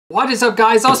What is up,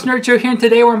 guys? FallenRedZeo here, and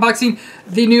today we're unboxing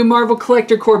the new Marvel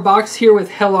Collector Core box here with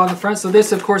Hela on the front. So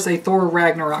this, of course, a Thor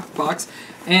Ragnarok box,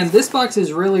 and this box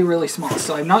is really small.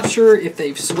 So I'm not sure if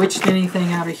they've switched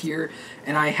anything out of here,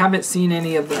 and I haven't seen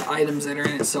any of the items that are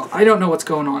in it, so I don't know what's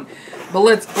going on. But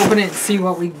let's open it and see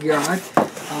what we got.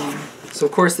 So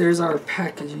of course there's our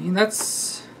packaging.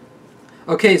 That's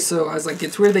okay. So I was like,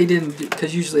 it's weird they didn't do,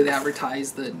 because usually they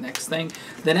advertise the next thing.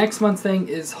 The next month's thing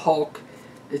is Hulk.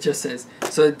 It just says,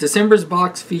 so December's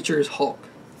box features Hulk.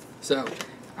 So,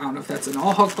 I don't know if that's an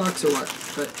all Hulk box or what.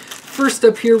 But first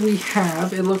up here we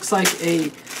have, it looks like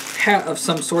a hat of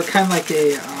some sort, kind of like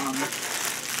a, I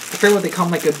forget what they call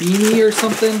them, like a beanie or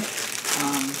something.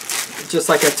 Just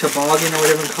like a toboggan or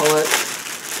whatever you call it.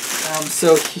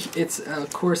 So it's,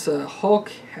 of course, a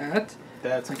Hulk hat.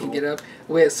 That's cool. I can get up.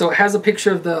 Wait, so it has a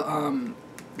picture of the,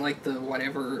 like the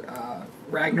whatever,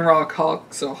 Ragnarok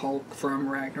Hulk, so Hulk from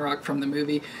Ragnarok from the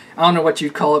movie. I don't know what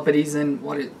you'd call it, but he's in,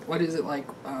 what is it, like,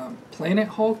 Planet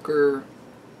Hulk or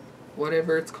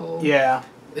whatever it's called? Yeah.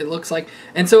 It looks like.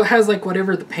 And so it has, like,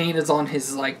 whatever the paint is on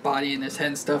his, like, body and his head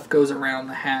and stuff goes around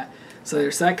the hat. So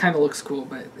there's, that kind of looks cool,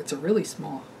 but it's a really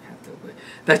small hat, though, but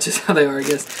that's just how they are, I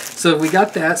guess. So we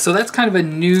got that. So that's kind of a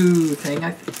new thing.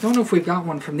 I don't know if we got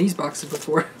one from these boxes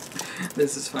before.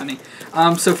 This is funny.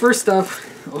 So first up,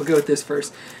 we'll go with this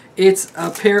first. It's a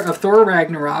pair of Thor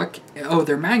Ragnarok. Oh,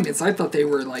 they're magnets. I thought they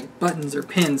were like buttons or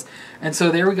pins. And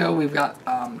so there we go. We've got,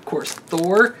 of course,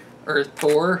 Thor,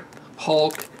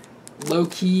 Hulk,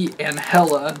 Loki, and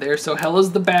Hela there. So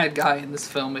Hela's the bad guy in this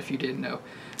film, if you didn't know.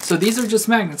 So these are just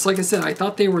magnets. Like I said, I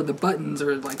thought they were the buttons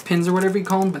or like pins or whatever you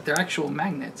call them, but they're actual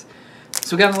magnets.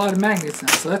 So we got a lot of magnets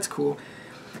now, so that's cool.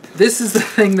 This is the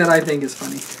thing that I think is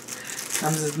funny.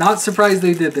 I'm just not surprised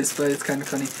they did this, but it's kind of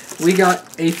funny. We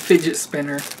got a fidget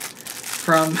spinner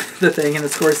from the thing, and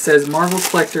of course it says Marvel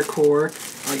Collector Core.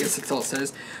 I guess that's all it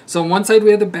says. So on one side we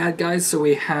have the bad guys, so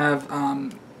we have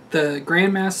the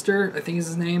Grandmaster, I think is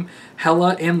his name,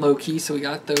 Hela, and Loki, so we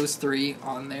got those three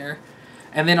on there.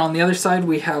 And then on the other side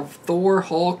we have Thor,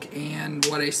 Hulk, and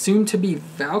what I assume to be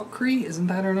Valkyrie, isn't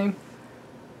that her name?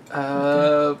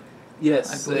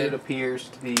 Yes, it appears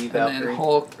to be Valkyrie. And then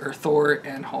Hulk, or Thor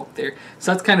and Hulk there.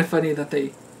 So that's kind of funny that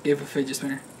they gave a fidget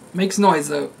spinner. Makes noise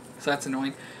though, so that's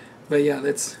annoying. But yeah,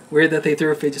 that's weird that they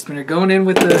threw a fidget spinner. Going in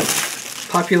with the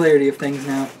popularity of things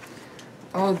now.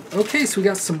 Okay, so we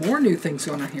got some more new things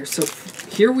going on here. So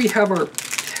here we have our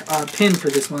pin for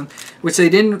this one, which they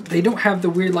don't have the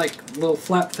weird like little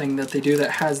flap thing that they do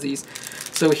that has these.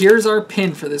 So here's our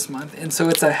pin for this month, and so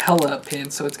it's a Hela pin,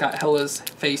 so it's got Hela's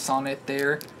face on it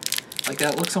there. Like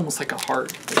that, it looks almost like a heart,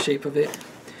 the shape of it.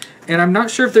 And I'm not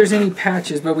sure if there's any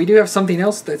patches, but we do have something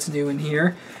else that's new in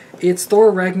here. It's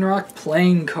Thor Ragnarok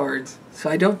playing cards. So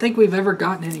I don't think we've ever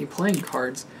gotten any playing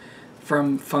cards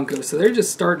from Funko. So they're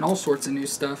just starting all sorts of new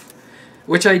stuff.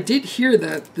 Which I did hear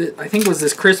that I think it was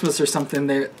this Christmas or something,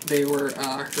 they were,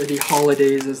 or the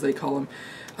holidays as they call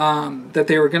them, that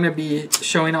they were going to be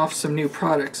showing off some new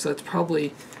products. So that's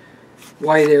probably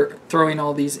why they're throwing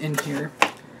all these in here.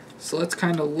 So let's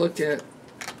kind of look at,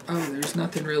 oh, there's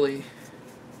nothing really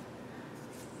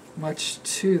much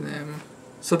to them.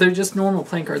 So they're just normal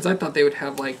playing cards. I thought they would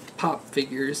have like pop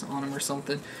figures on them or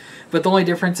something. But the only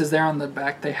difference is there on the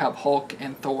back they have Hulk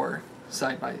and Thor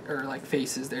side by, or like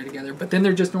faces there together. But then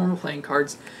they're just normal playing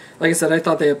cards. Like I said, I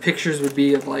thought the pictures would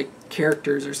be of like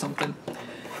characters or something.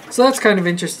 So that's kind of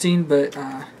interesting, but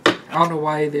I don't know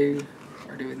why they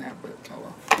are doing that, but oh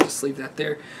well. I'll just leave that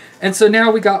there. And so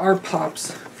now we got our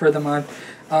pops for the month.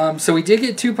 So we did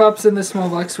get 2 pops in the small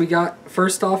box. We got,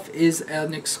 first off is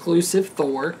an exclusive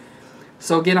Thor.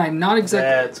 So again, I'm not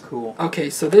exactly... That's cool. Okay,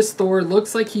 so this Thor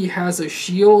looks like he has a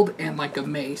shield and like a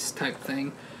mace type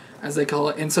thing, as they call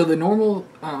it. And so the normal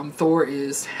Thor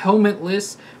is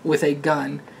helmetless with a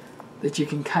gun that you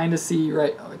can kind of see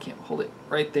right... Oh, I can't hold it.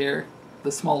 Right there.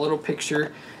 The small little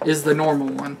picture is the normal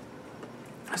one.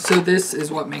 So this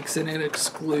is what makes it an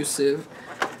exclusive.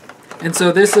 And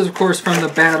so this is, of course, from the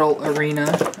Battle Arena,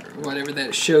 or whatever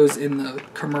that shows in the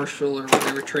commercial or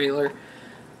whatever trailer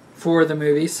for the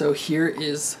movie. So here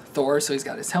is Thor. So he's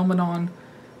got his helmet on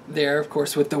there, of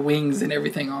course, with the wings and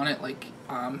everything on it. Like,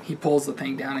 he pulls the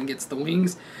thing down and gets the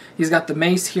wings. He's got the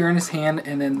mace here in his hand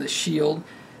and then the shield.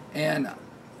 And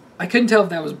I couldn't tell if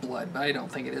that was blood, but I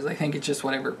don't think it is. I think it's just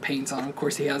whatever paint's on him. Of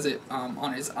course, he has it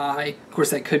on his eye. Of course,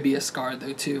 that could be a scar,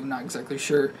 though, too. I'm not exactly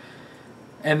sure.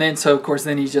 And then, so of course,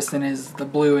 then he's just in the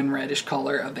blue and reddish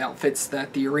color of the outfits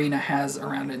that the arena has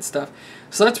around it and stuff.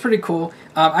 So that's pretty cool.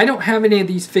 I don't have any of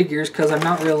these figures because I'm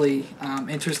not really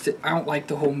interested. I don't like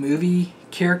the whole movie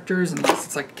characters unless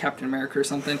it's like Captain America or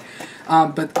something.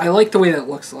 But I like the way that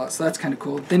looks a lot, so that's kind of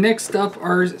cool. The next up,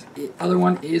 our other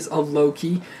one is a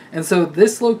Loki. And so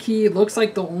this Loki looks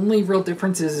like the only real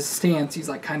difference is his stance. He's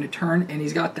like kind of turned, and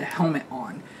he's got the helmet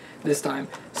on this time.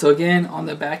 So again, on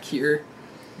the back here,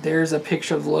 there's a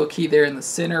picture of Loki there in the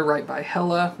center right by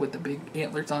Hela with the big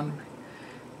antlers on.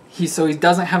 So he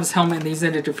doesn't have his helmet and he's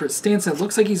in a different stance. It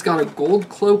looks like he's got a gold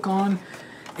cloak on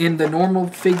in the normal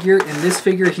figure. In this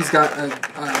figure, he's got a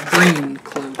green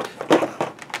cloak.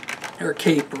 Or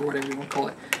cape or whatever you want to call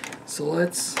it. So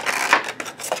let's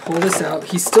pull this out.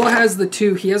 He still has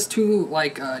he has two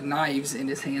like knives in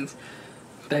his hands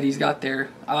that he's got there.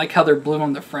 I like how they're blue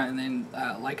on the front and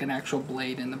then like an actual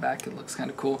blade in the back. It looks kind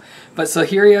of cool. But so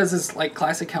here he has this like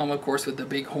classic helmet, of course, with the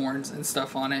big horns and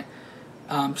stuff on it.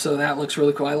 So that looks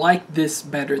really cool. I like this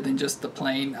better than just the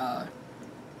plain,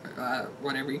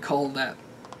 whatever you call that.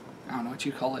 I don't know what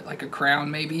you call it, like a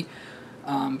crown maybe.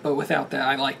 But without that,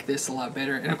 I like this a lot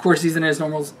better. And of course, he's in his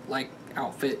normal like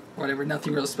outfit, whatever.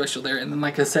 Nothing real special there. And then,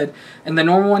 like I said, in the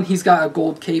normal one, he's got a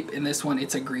gold cape. In this one,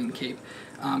 it's a green cape.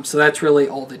 So that's really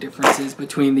all the differences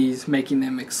between these, making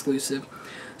them exclusive.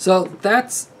 So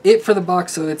that's it for the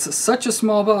box. So it's such a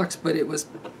small box, but it was...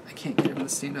 I can't get him to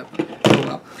stand up.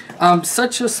 Oh well.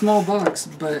 Such a small box,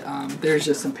 but there's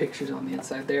just some pictures on the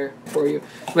inside there for you.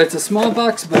 But it's a small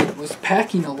box, but it was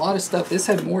packing a lot of stuff. This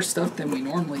had more stuff than we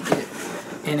normally get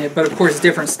in it, but of course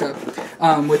different stuff.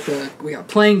 We got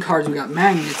playing cards, we got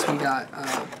magnets, we got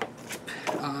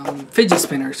fidget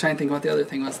spinners. Trying to think what the other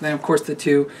thing was. And then of course the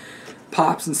 2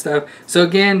 pops and stuff. So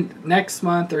again, next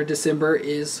month or December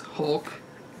is Hulk.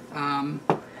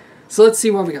 So let's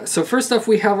see what we got. So first off,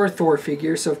 we have our Thor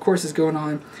figure. So of course it's going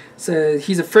on. So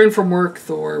he's a friend from work,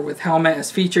 Thor, with helmet,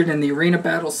 as featured in the arena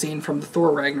battle scene from the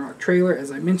Thor Ragnarok trailer,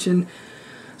 as I mentioned.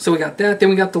 So we got that. Then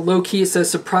we got the Loki. It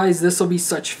says, surprise, this will be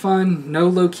such fun. No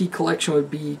Loki collection would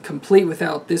be complete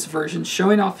without this version,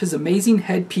 showing off his amazing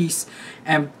headpiece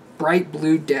and bright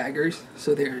blue daggers.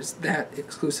 So there's that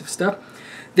exclusive stuff.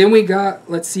 Then we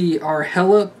got, let's see, our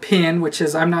Hela pin, which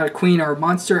says, I'm not a queen or a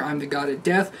monster, I'm the god of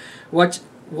death. What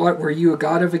were you a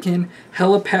god of again?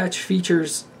 Hela patch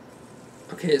features,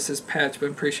 okay, it says patch, but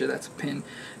I'm pretty sure that's a pin.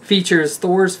 Features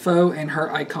Thor's foe and her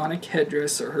iconic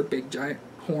headdress, or her big giant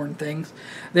horn things.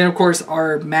 Then, of course,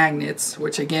 our magnets,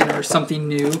 which again are something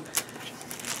new.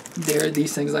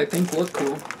 These things I think look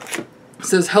cool. It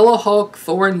says, Hela, Hulk,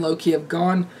 Thor, and Loki have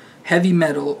gone heavy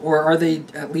metal, or are they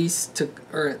at least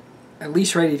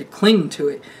ready to cling to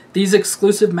it? These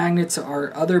exclusive magnets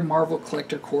are other Marvel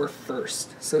Collector Core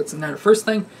first. So it's another first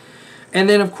thing. And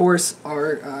then, of course,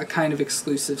 our kind of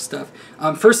exclusive stuff.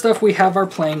 First off, we have our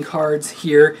playing cards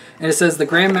here. And it says, the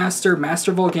Grandmaster,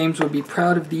 Master of all games, would be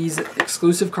proud of these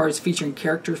exclusive cards featuring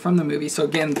characters from the movie. So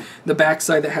again, the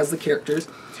backside that has the characters.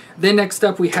 Then next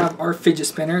up, we have our fidget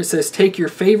spinner. It says, take your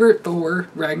favorite Thor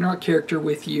Ragnarok character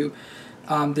with you.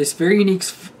 This very unique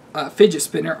fidget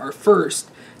spinner, our first,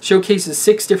 showcases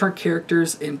 6 different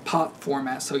characters in pop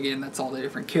format. So again, that's all the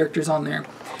different characters on there.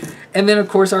 And then of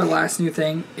course our last new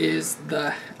thing is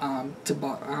the I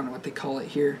don't know what they call it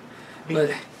here,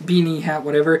 but beanie hat,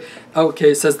 whatever.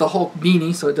 Okay, it says the Hulk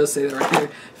beanie, so it does say that right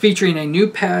there, featuring a new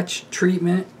patch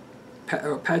treatment,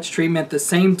 the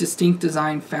same distinct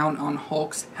design found on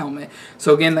Hulk's helmet.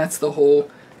 So again, that's the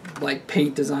whole like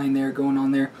paint design there going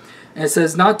on there. And it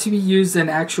says not to be used in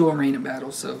actual arena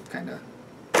battles, so kind of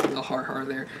a little har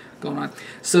there going on.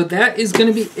 So that is going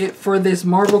to be it for this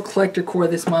Marvel Collector Core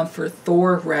this month for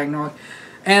Thor Ragnarok.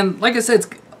 And like I said,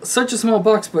 it's such a small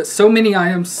box, but so many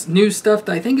items, new stuff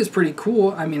that I think is pretty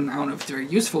cool. I mean, I don't know if it's very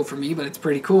useful for me, but it's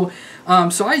pretty cool.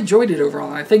 So I enjoyed it overall,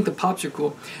 and I think the pops are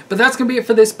cool. But that's going to be it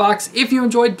for this box. If you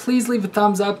enjoyed, please leave a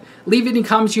thumbs up. Leave any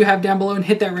comments you have down below, and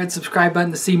hit that red subscribe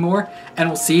button to see more. And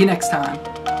we'll see you next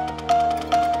time.